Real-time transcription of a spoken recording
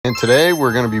And today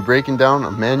we're going to be breaking down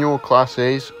Emmanuel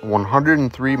Clase's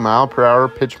 103 mile/hour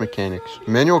pitch mechanics.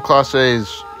 Emmanuel Clase is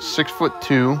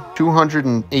 6'2",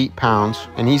 208 pounds,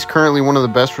 and he's currently one of the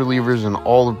best relievers in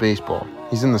all of baseball.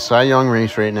 He's in the Cy Young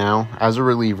race right now as a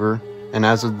reliever, and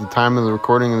as of the time of the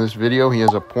recording of this video, he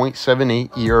has a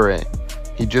 .78 ERA.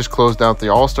 He just closed out the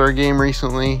All-Star game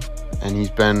recently, and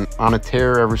he's been on a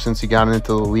tear ever since he got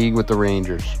into the league with the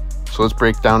Rangers. So let's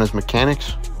break down his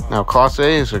mechanics. Now, Clase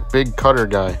is a big cutter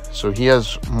guy, so he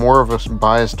has more of a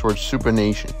bias towards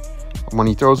supination. When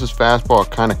he throws his fastball,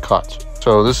 it kind of cuts.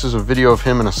 So this is a video of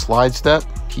him in a slide step.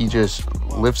 He just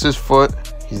lifts his foot.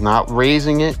 He's not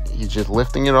raising it. He's just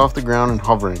lifting it off the ground and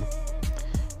hovering.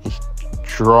 He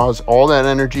draws all that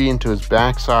energy into his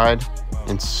backside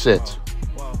and sits.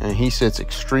 And he sits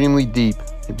extremely deep.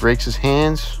 He breaks his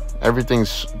hands.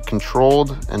 Everything's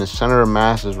controlled, and his center of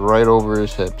mass is right over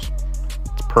his hips.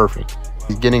 It's perfect.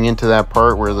 He's getting into that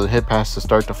part where the hip has to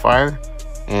start to fire,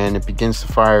 and it begins to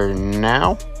fire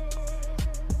now.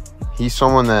 He's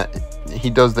someone that he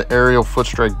does the aerial foot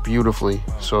strike beautifully.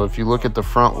 So if you look at the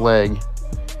front leg,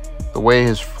 the way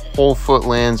his whole foot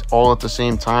lands all at the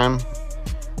same time,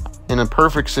 in a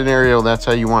perfect scenario, that's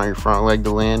how you want your front leg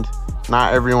to land.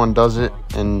 Not everyone does it,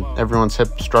 and everyone's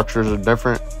hip structures are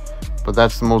different, but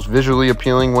that's the most visually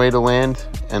appealing way to land,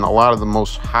 and a lot of the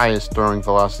most highest throwing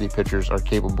velocity pitchers are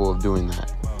capable of doing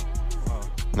that.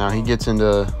 Now he gets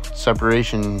into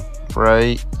separation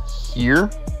right here.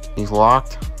 He's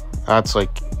locked. That's like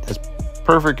as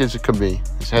perfect as it could be.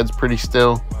 His head's pretty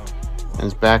still, and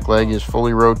his back leg is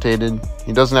fully rotated.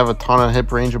 He doesn't have a ton of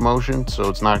hip range of motion, so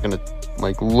it's not going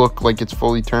to look like it's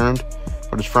fully turned,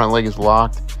 but his front leg is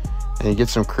locked. And he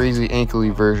gets some crazy ankle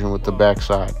eversion with the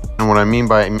backside. And what I mean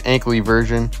by ankle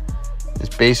eversion is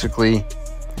basically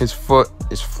his foot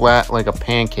is flat like a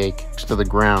pancake next to the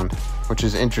ground, which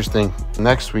is interesting.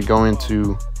 Next, we go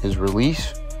into his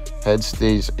release. Head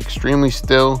stays extremely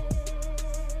still.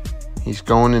 He's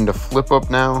going into flip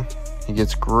up now. He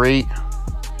gets great.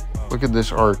 Look at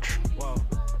this arch.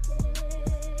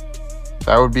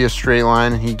 That would be a straight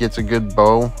line, and he gets a good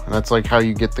bow. And that's like how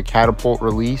you get the catapult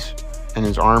release. And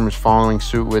his arm is following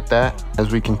suit with that.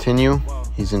 As we continue,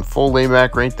 he's in full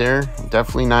layback right there,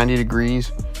 definitely 90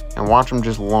 degrees, and watch him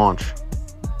just launch.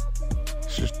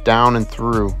 It's just down and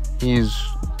through. He's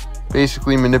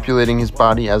basically manipulating his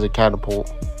body as a catapult,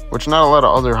 which not a lot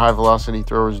of other high velocity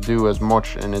throwers do as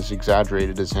much and as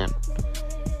exaggerated as him.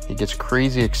 He gets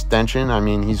crazy extension.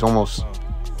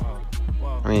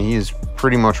 He is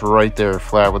pretty much right there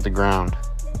flat with the ground,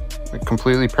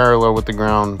 completely parallel with the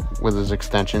ground with his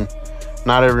extension.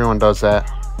 Not everyone does that,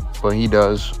 but he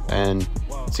does, and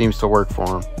it seems to work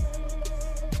for him.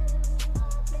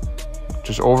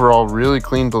 Just overall, really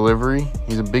clean delivery.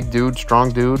 He's a big dude, strong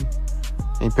dude.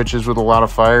 He pitches with a lot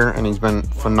of fire, and he's been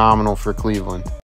phenomenal for Cleveland.